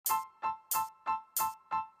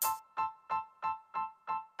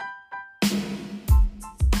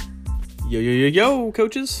Yo,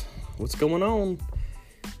 coaches. What's going on?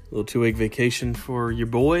 A little 2-week vacation for your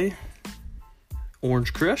boy,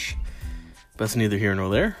 Orange Crush. But that's neither here nor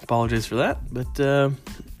there. Apologize for that. But,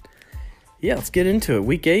 let's get into it.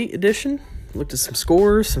 Week 8 edition. Looked at some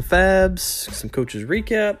scores, some fabs, some coaches'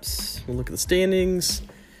 recaps. We'll look at the standings,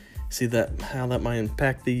 see how that might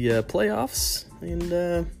impact the playoffs.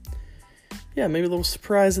 And, maybe a little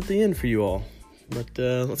surprise at the end for you all. But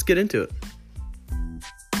let's get into it.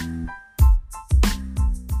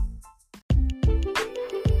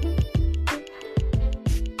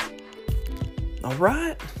 All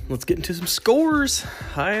right, let's get into some scores.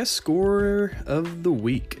 Highest scorer of the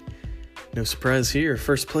week. No surprise here.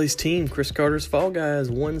 First place team, Chris Carter's Fall Guys,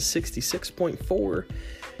 166.4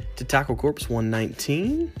 to Tackle Corps,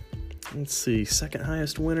 119. Let's see, second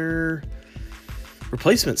highest winner,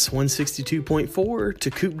 Replacements, 162.4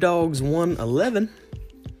 to Coop Dogs, 111.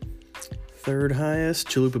 Third highest,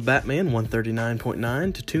 Chalupa Batman,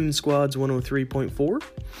 139.9 to Toon Squads, 103.4.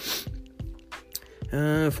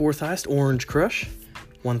 Fourth highest, Orange Crush,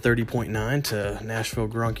 130.9 to Nashville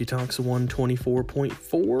Gronky Tonks,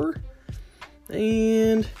 124.4.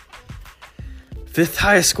 And fifth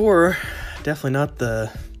highest scorer, definitely not the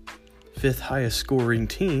fifth highest scoring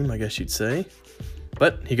team, I guess you'd say.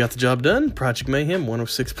 But he got the job done. Project Mayhem,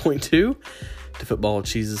 106.2 to Football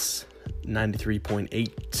Cheeses, 93.8.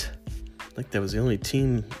 I think that was the only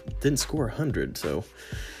team that didn't score 100. So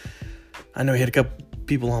I know he had a couple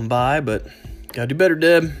people on bye, but gotta do better,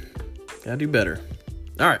 Deb. Gotta do better.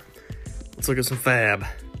 All right, let's look at some fab.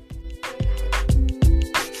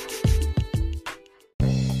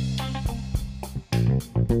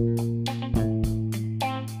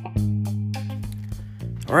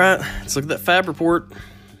 All right, let's look at that fab report.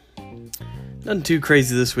 Nothing too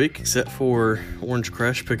crazy this week, except for Orange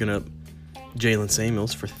Crush picking up Jalen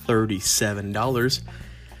Samuels for $37.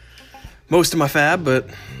 Most of my fab, but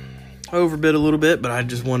I overbid a little bit, but I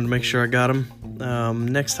just wanted to make sure I got him.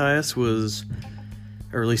 Next highest was,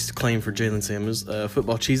 or at least claim for Jalen Samuels,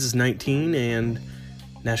 Football Cheeses 19 and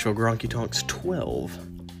Nashville Gronky Tonks 12.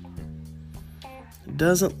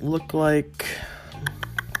 Doesn't look like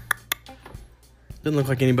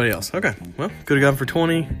anybody else. Okay, well, could have gone for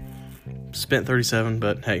 20, spent 37,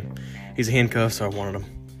 but hey, he's a handcuff, so I wanted him.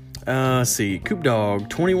 Let's see, Coop Dog,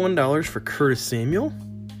 $21 for Curtis Samuel.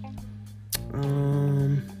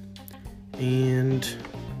 And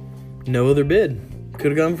no other bid. Could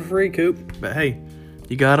have gone for free, Coop, but hey,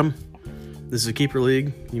 you got him. This is a keeper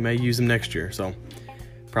league. You may use him next year, so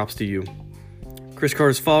props to you. Chris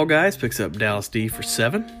Carter's Fall Guys picks up Dallas D for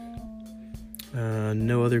 7.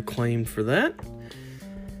 No other claim for that.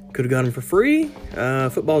 Could have got him for free.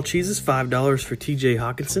 Football Cheeses, $5 for TJ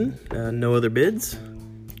Hawkinson. No other bids.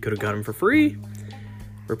 Could have got him for free.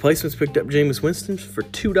 Replacements picked up Jameis Winston for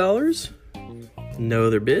 $2. No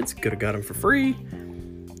other bids. Could have got him for free.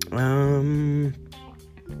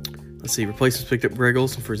 Let's see. Replacements picked up Greg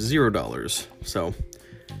Olsen for $0. So,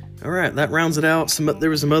 all right, that rounds it out. There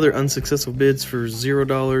was some other unsuccessful bids for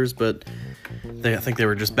 $0, but I think they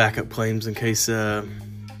were just backup claims in case they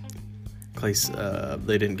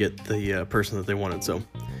didn't get the person that they wanted. So,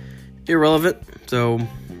 irrelevant. So,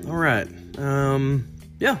 all right.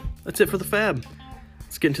 That's it for the fab.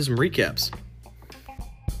 Let's get into some recaps.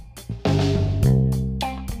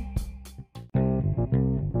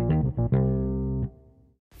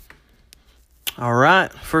 All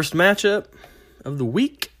right, first matchup of the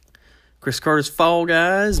week. Chris Carter's Fall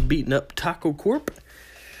Guys beating up Tackle Corp.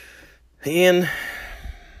 And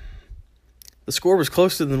the score was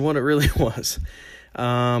closer than what it really was.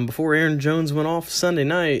 Before Aaron Jones went off Sunday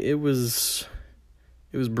night, it was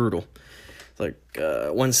brutal. It's like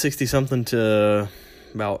 160-something to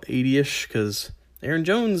about 80-ish, because Aaron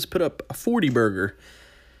Jones put up a 40-burger.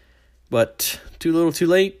 But too little, too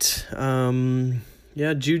late.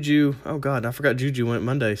 Juju. Oh, God, I forgot Juju went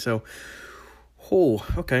Monday. So,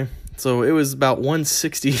 okay. So, it was about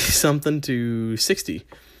 160-something to 60.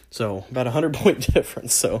 So, about 100-point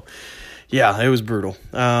difference. So, yeah, it was brutal.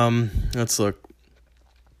 Let's look.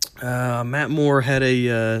 Matt Moore had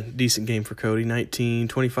a decent game for Cody. 19,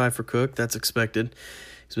 25 for Cook. That's expected.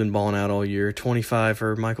 He's been balling out all year. 25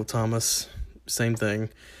 for Michael Thomas. Same thing.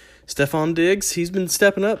 Stephon Diggs, he's been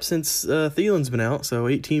stepping up since Thielen's been out. So,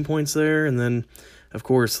 18 points there. And then, of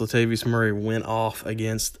course, Latavius Murray went off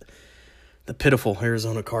against the pitiful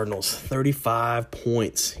Arizona Cardinals. 35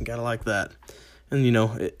 points. You got to like that. And,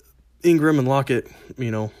 Ingram and Lockett,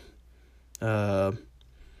 not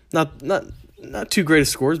too great of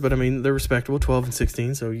scores, but, they're respectable, 12 and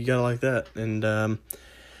 16, so you got to like that. And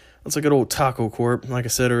let's look at old Taco Corp. Like I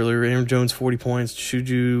said earlier, Aaron Jones, 40 points,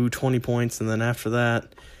 Juju, 20 points, and then after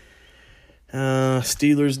that,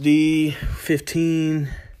 Steelers D, 15.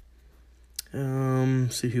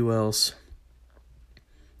 See who else.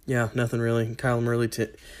 Yeah, nothing really.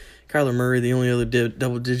 Kyler Murray, the only other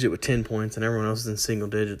double digit with 10 points, and everyone else is in single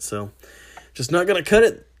digits. So, just not going to cut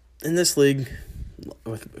it in this league.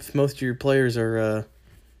 If most of your players are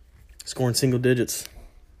scoring single digits,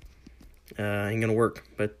 ain't going to work.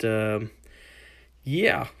 But,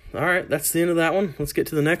 yeah. All right, that's the end of that one. Let's get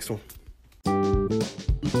to the next one.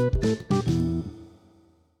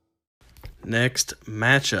 Next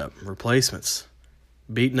matchup, replacements.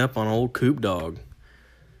 Beating up on old Coop Dog.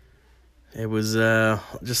 It was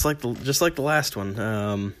just like the last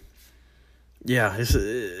one. Yeah,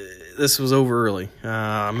 this was over early.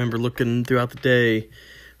 I remember looking throughout the day.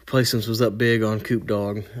 Replacements was up big on Coop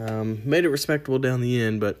Dog. Made it respectable down the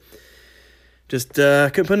end, but just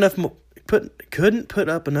couldn't put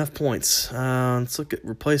up enough points. Let's look at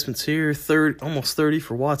replacements here. Almost 30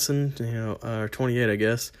 for Watson. Or 28, I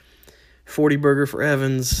guess. 40 burger for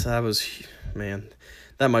Evans.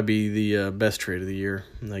 That might be the best trade of the year,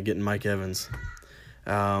 getting Mike Evans.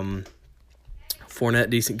 Fournette,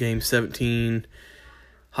 decent game, 17.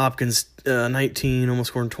 Hopkins, 19, almost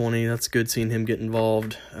scoring 20. That's good seeing him get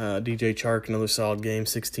involved. DJ Chark, another solid game,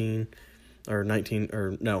 16. Or 19,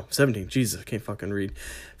 or no, 17. Jesus, I can't fucking read.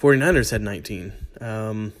 49ers had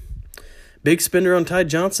 19. Big spender on Ty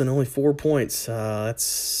Johnson, only 4 points.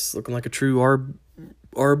 That's looking like a true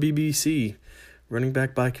RBBC, running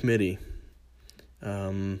back by committee.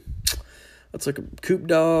 That's like a Coop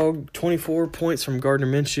Dog, 24 points from Gardner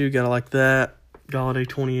Minshew. Gotta like that. Galladay,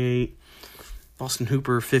 28. Austin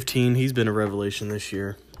Hooper, 15. He's been a revelation this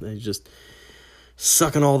year. He's just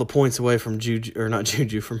sucking all the points away from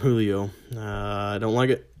from Julio. I don't like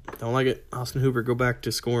it. Austin Hooper, go back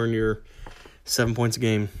to scoring your 7 points a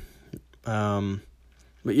game.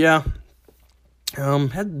 But yeah,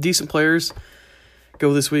 had decent players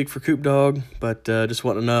go this week for Coop Dog, but just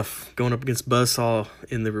wasn't enough. Going up against Buzzsaw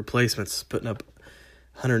in the replacements, putting up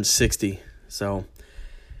 160. So,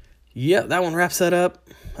 yeah, that one wraps that up.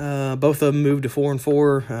 Both of them moved to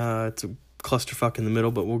 4-4. It's a clusterfuck in the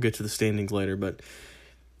middle, but we'll get to the standings later. But,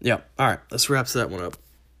 yeah, all right, let's wrap that one up.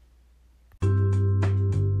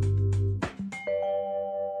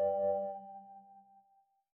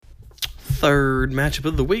 Third matchup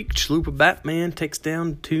of the week, Chalupa Batman takes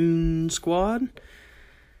down Toon Squad.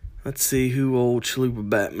 Let's see who old Chalupa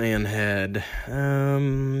Batman had.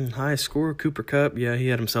 Highest score, Cooper Kupp. Yeah, he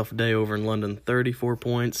had himself a day over in London. 34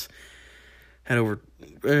 points. Had over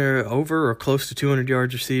or close to 200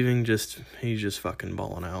 yards receiving. He's just fucking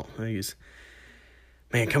balling out. He's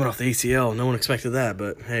coming off the ACL. No one expected that,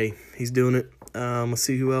 but hey, he's doing it. Let's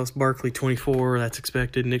see who else. Barkley, 24. That's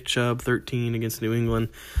expected. Nick Chubb, 13 against New England.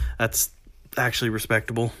 That's actually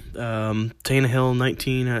respectable. Tannehill,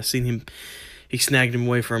 19. I've seen him. He snagged him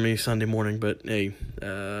away from me Sunday morning, but hey,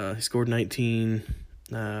 he scored 19.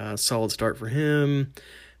 Solid start for him.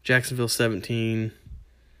 Jacksonville, 17.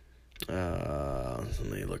 Let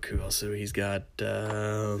me look who else he's got.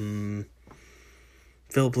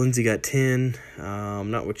 Philip Lindsay got 10.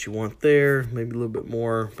 Not what you want there. Maybe a little bit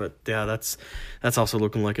more, but yeah, that's also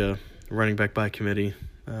looking like a running back by committee.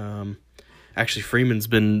 Actually, Freeman's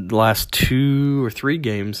been the last 2 or 3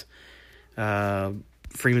 games.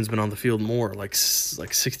 Freeman's been on the field more, like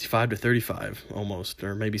 65 to 35 almost,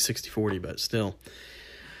 or maybe 60-40, but still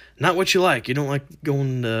not what you like. You don't like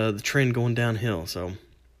the trend going downhill. So,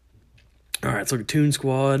 all right, let's look at Toon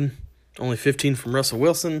Squad. Only 15 from Russell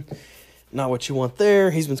Wilson. Not what you want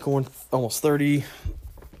there. He's been scoring almost 30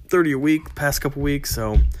 a week past couple weeks.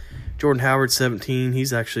 So, Jordan Howard, 17.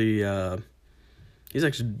 He's actually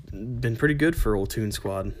been pretty good for old Toon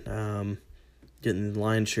Squad. Getting the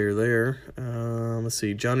lion's share there. Let's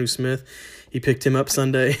see. Jonnu Smith, he picked him up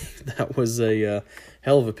Sunday. That was a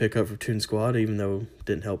hell of a pickup for Toon Squad, even though it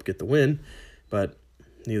didn't help get the win. But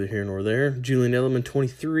neither here nor there. Julian Edelman,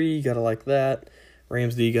 23. Got to like that.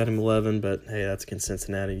 Ramsey got him 11, but hey, that's against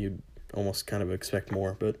Cincinnati. You'd almost kind of expect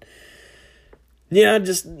more. But yeah,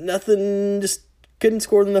 just nothing. Just couldn't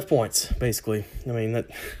score enough points, basically.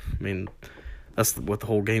 That's what the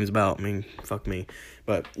whole game's about. Fuck me.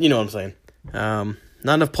 But you know what I'm saying.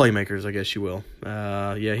 Not enough playmakers, I guess you will.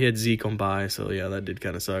 Yeah, he had Zeke on bye, so yeah, that did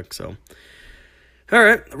kind of suck. So, all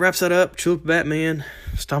right, that wraps that up. Chalupa Batman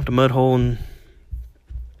stomped a mud hole in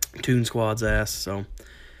Toon Squad's ass. So,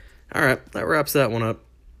 all right, that wraps that one up.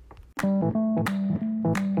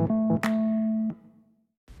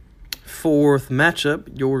 Fourth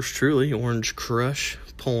matchup, yours truly, Orange Crush,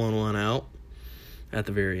 pulling one out at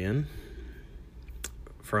the very end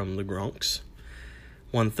from the Gronks.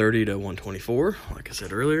 130 to 124, like I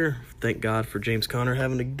said earlier. Thank God for James Conner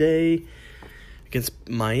having a day. against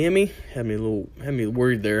Miami. Had me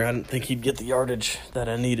worried there. I didn't think he'd get the yardage that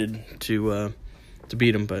I needed to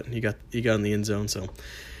beat him, but he got in the end zone. So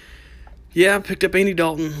yeah, I picked up Andy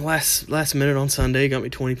Dalton last minute on Sunday. Got me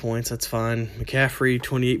 20 points. That's fine. McCaffrey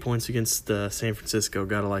 28 points against San Francisco.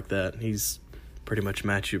 Gotta like that. He's pretty much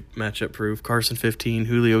matchup proof. Carson 15,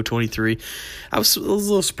 Julio 23. I was a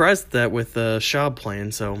little surprised at that with Schaub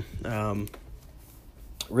playing. So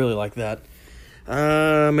really like that.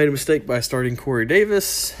 Made a mistake by starting Corey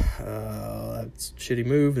Davis. That's a shitty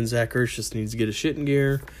move, and Zach Ertz just needs to get his shit in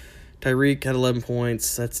gear. Tyreek had 11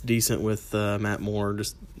 points. That's decent with Matt Moore.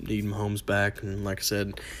 Just need Mahomes back. And like I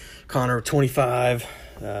said, Connor 25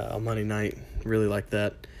 on Monday night. Really like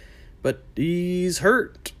that. But he's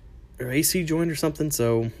hurt. Or AC joined or something,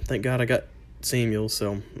 so thank God I got Samuel,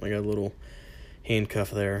 so I got a little handcuff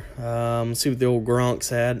there. Let's see what the old Gronk's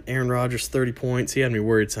had. Aaron Rodgers, 30 points. He had me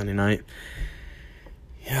worried Sunday night.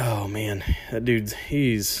 Oh, man. That dude's,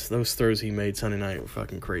 those throws he made Sunday night were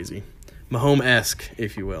fucking crazy. Mahomes-esque,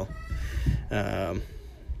 if you will.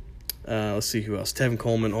 Let's see who else. Tevin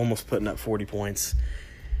Coleman almost putting up 40 points.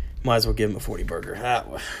 Might as well give him a 40 burger.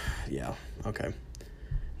 Yeah, okay.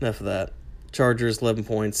 Enough of that. Chargers, 11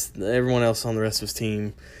 points. Everyone else on the rest of his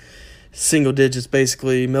team, single digits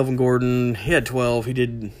basically. Melvin Gordon, he had 12. He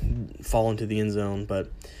did fall into the end zone,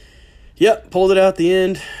 but yep, pulled it out at the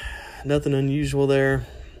end. Nothing unusual there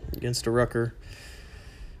against a rucker.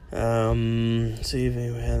 See if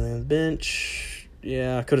anyone had on the bench.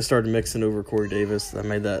 Yeah, I could have started mixing over Corey Davis. I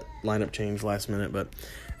made that lineup change last minute, but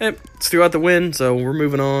still out the win, so we're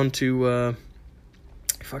moving on to I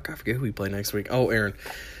forget who we play next week. Oh, Aaron.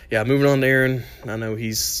 Yeah, moving on to Aaron. I know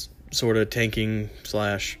he's sort of tanking /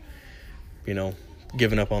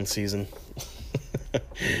 giving up on the season.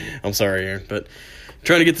 I'm sorry, Aaron, but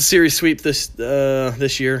trying to get the series sweep this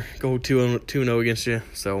year. Go 2-0 against you.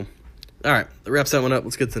 So, all right, that wraps that one up.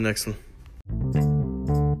 Let's get to the next one.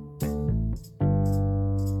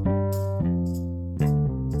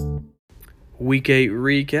 Week 8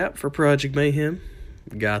 recap for Project Mayhem.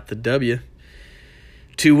 Got the W.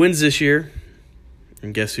 2 wins this year.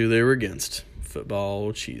 And guess who they were against?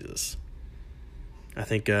 Football Jesus. I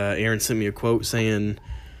think Aaron sent me a quote saying,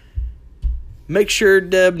 "Make sure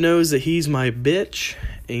Deb knows that he's my bitch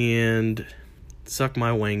and suck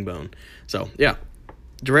my wang bone." So, yeah.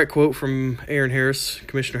 Direct quote from Aaron Harris,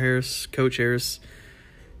 Commissioner Harris, Coach Harris.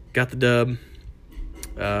 Got the dub.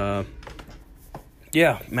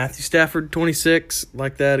 Yeah, Matthew Stafford, 26.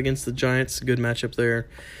 Like that against the Giants. Good matchup there.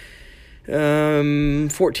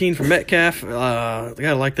 14 for Metcalf. I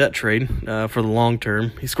gotta like that trade for the long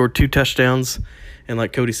term. He scored 2 touchdowns, and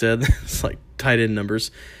like Cody said, it's like tight end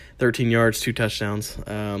numbers. 13 yards, 2 touchdowns.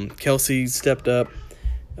 Kelsey stepped up,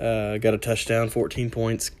 got a touchdown, 14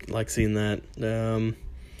 points. Like seeing that.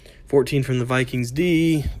 14 from the Vikings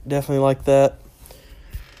D. Definitely like that.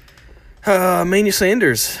 Emmanuel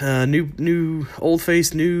Sanders, new old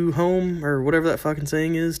face, new home, or whatever that fucking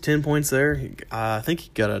saying is. 10 points there. I think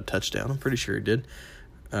he got a touchdown. I'm pretty sure he did.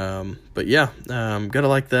 But yeah, gotta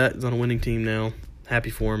like that. He's on a winning team now.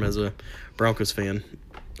 Happy for him as a Broncos fan.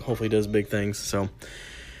 Hopefully he does big things. So,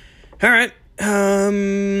 all right.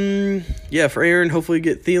 Yeah, for Aaron, hopefully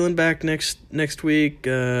get Thielen back next week.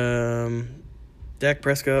 Dak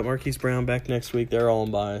Prescott, Marquise Brown back next week. They're all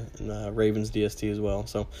on bye. And Ravens DST as well.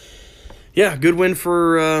 So, yeah, good win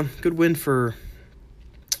for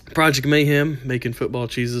Project Mayhem, making football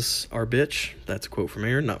Jesus our bitch. That's a quote from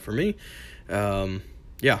Aaron, not from me.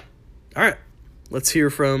 Yeah. All right. Let's hear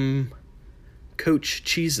from Coach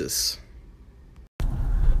Jesus.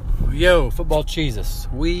 Yo, football Jesus.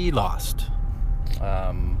 We lost.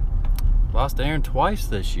 Lost to Aaron twice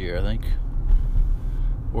this year, I think.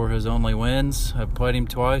 Were his only wins. I've played him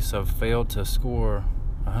twice. I've failed to score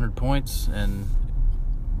 100 points in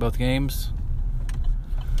both games.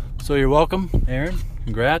 So you're welcome, Aaron.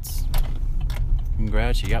 Congrats.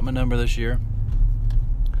 You got my number this year.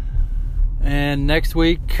 And next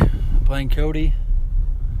week, playing Cody.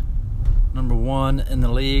 Number 1 in the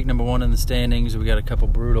league, number 1 in the standings. We got a couple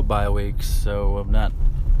brutal bye weeks, so I'm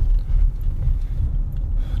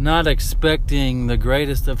not expecting the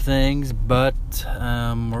greatest of things, but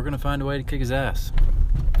we're going to find a way to kick his ass.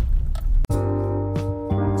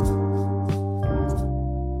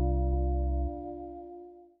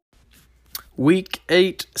 Week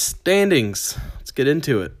 8 standings. Let's get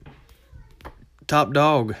into it. Top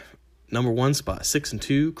dog, number 1 spot,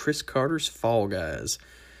 6-2, Chris Carter's Fall Guys.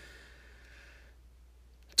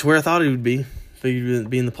 It's where I thought he would be. He'd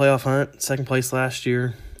be in the playoff hunt. 2nd place last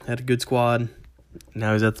year. Had a good squad.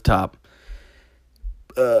 Now he's at the top.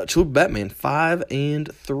 Chalupa Batman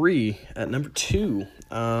 5-3 at number 2.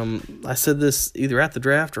 I said this either at the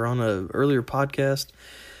draft or on an earlier podcast.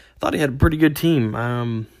 I thought he had a pretty good team.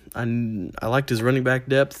 I liked his running back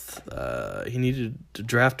depth. He needed to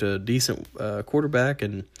draft a decent quarterback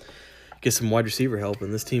and get some wide receiver help,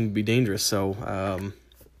 and this team would be dangerous. So,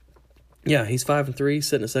 he's 5-3,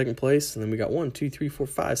 sitting in second place, and then we got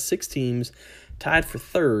 6 teams tied for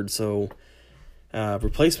third. So,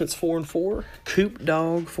 replacements 4-4, Coop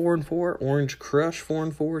Dog 4-4, Orange Crush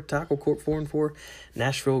 4-4, Taco Corp 4-4,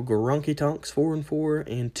 Nashville Grunky Tonks 4-4,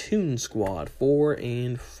 and Toon Squad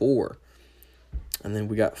 4-4. And then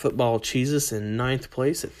we got Football Cheesus in 9th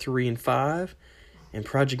place at 3-5, and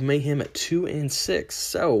Project Mayhem at 2-6.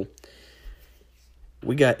 So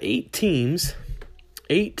we got 8 teams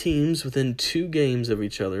within 2 games of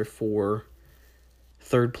each other for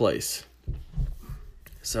third place.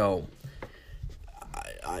 So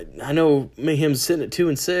I know Mayhem's sitting at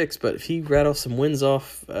 2-6, but if he rattles some wins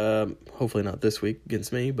off, hopefully not this week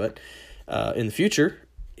against me, but in the future,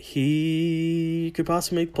 he could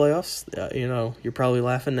possibly make playoffs. You're probably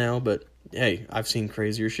laughing now, but hey, I've seen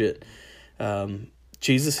crazier shit.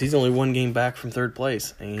 Jesus, he's only 1 game back from third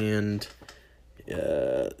place, and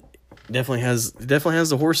definitely has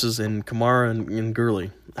the horses in Kamara and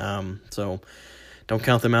Gurley. So don't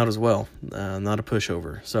count them out as well. Not a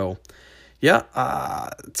pushover. So yeah, I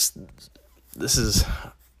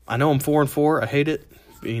know I'm 4-4. I hate it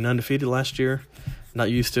being undefeated last year. Not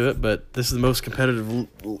used to it, but this is the most competitive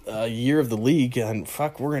year of the league, and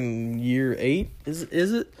we're in year 8.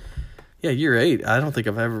 Is it? Yeah, year 8. I don't think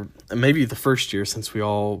I've ever, maybe the first year since we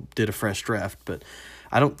all did a fresh draft, but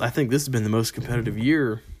I think this has been the most competitive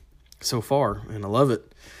year so far, and I love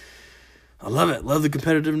it. Love the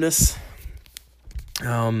competitiveness.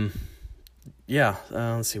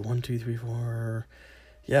 Let's see, 1, 2, 3, 4.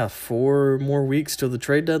 Yeah, 4 more weeks till the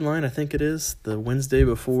trade deadline, I think it is. The Wednesday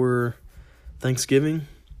before Thanksgiving,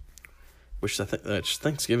 which I think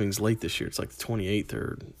Thanksgiving's late this year. It's like the 28th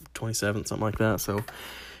or 27th, something like that. So,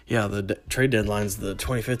 yeah, the trade deadline's the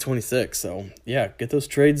 25th, 26th. So, yeah, get those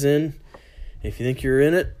trades in. If you think you're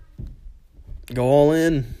in it, go all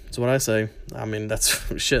in. That's what I say. I mean, that's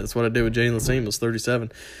what I did with Jalen Samuels,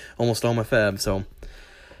 37, almost all my fab. So,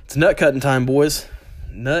 it's nut cutting time, boys.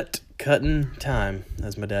 Nut cutting time,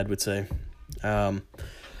 as my dad would say. So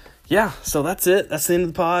that's it. That's the end of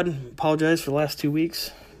the pod. Apologize for the last 2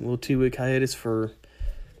 weeks. A little 2-week hiatus for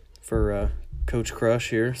Coach Crush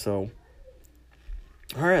here. So,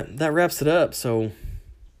 all right, that wraps it up. So,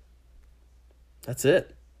 that's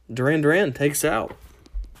it. Duran takes out.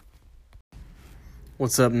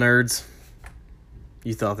 What's up, nerds?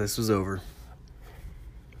 You thought this was over,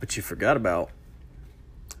 but you forgot about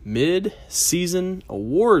mid-season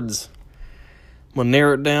awards. I'm going to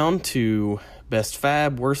narrow it down to Best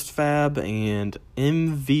Fab, Worst Fab, and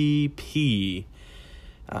MVP.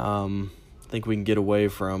 I think we can get away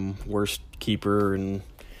from Worst Keeper and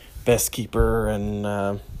Best Keeper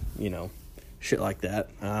and, shit like that.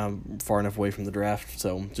 Far enough away from the draft,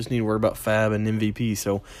 so just need to worry about Fab and MVP,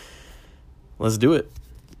 so let's do it.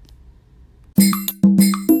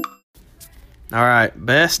 All right,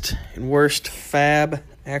 Best and Worst Fab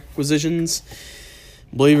acquisitions.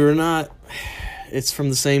 Believe it or not, it's from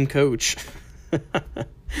the same coach.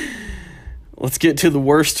 Let's get to the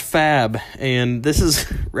worst fab, and this is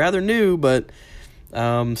rather new, but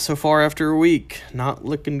so far after a week, not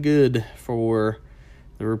looking good for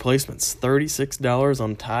the replacements. $36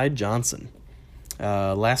 on Ty Johnson.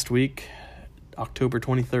 Last week, October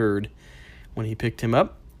 23rd, when he picked him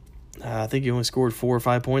up, I think he only scored 4 or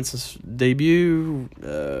 5 points this debut.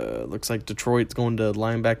 Looks like Detroit's going to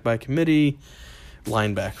running back by committee,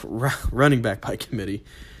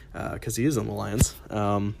 because he is on the Lions.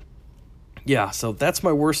 So that's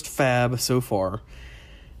my worst fab so far.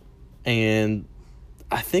 And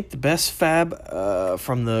I think the best fab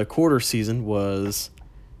from the quarter season was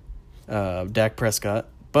Dak Prescott.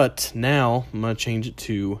 But now I'm going to change it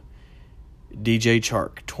to DJ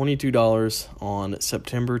Chark. $22 on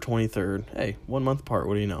September 23rd. Hey, 1 month apart.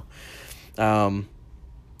 What do you know?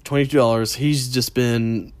 $22. He's just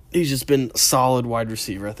been a solid wide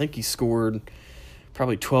receiver. I think he scored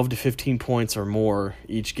probably 12 to 15 points or more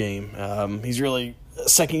each game. He's really a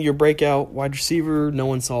second-year breakout wide receiver. No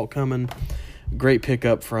one saw it coming. Great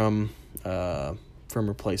pickup from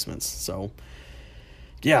replacements. So,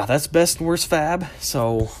 yeah, that's best and worst fab.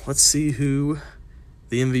 So let's see who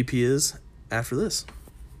the MVP is after this.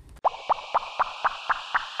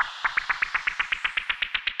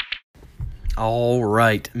 All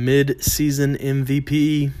right, mid-season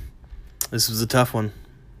MVP. This was a tough one.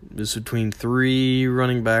 This was between 3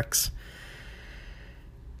 running backs.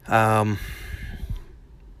 Let's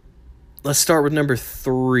start with number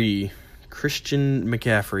 3, Christian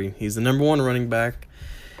McCaffrey. He's the number 1 running back,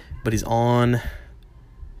 but he's on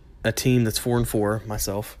a team that's 4-4.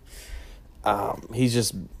 Myself, he's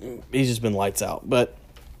just been lights out. But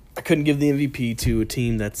I couldn't give the MVP to a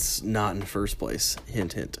team that's not in first place.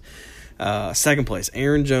 Hint, hint. Second place,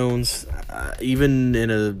 Aaron Jones. Even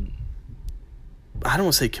in I don't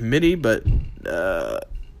want to say committee, but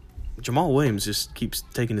Jamal Williams just keeps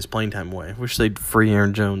taking his playing time away. Wish they'd free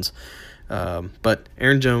Aaron Jones. But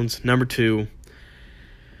Aaron Jones, number 2,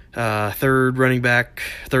 third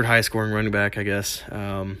highest scoring running back, I guess,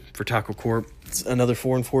 for Taco Corp. It's another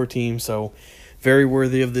 4-4 team, so very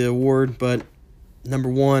worthy of the award. But number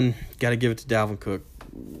 1, got to give it to Dalvin Cook,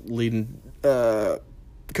 leading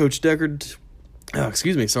Coach Deckard.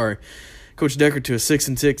 Coach Deckard to a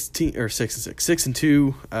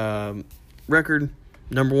 6-2 record,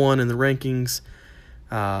 number 1 in the rankings.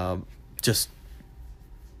 Just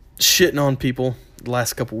shitting on people the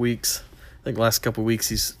last couple weeks. I think the last couple weeks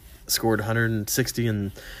he's scored 160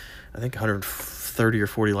 and I think 130 or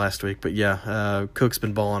 40 last week. But yeah, Cook's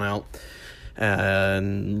been balling out.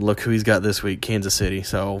 And look who he's got this week, Kansas City.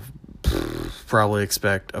 So probably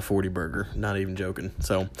expect a 40 burger. Not even joking.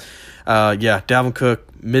 So yeah, Dalvin Cook,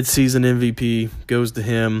 midseason MVP, goes to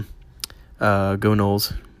him. Go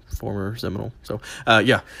Noles, former Seminole. So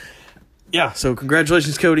yeah. So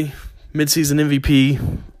congratulations, Cody, midseason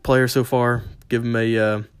MVP player so far. Give him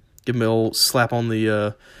a old slap on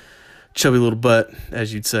the chubby little butt,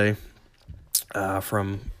 as you'd say,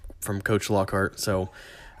 from Coach Lockhart. So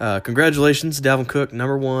congratulations, Dalvin Cook,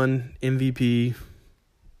 number 1 MVP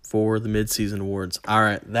for the midseason awards. All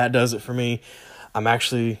right, that does it for me. I'm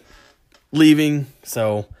actually leaving,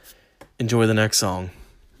 so enjoy the next song.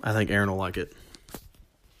 I think Aaron will like it.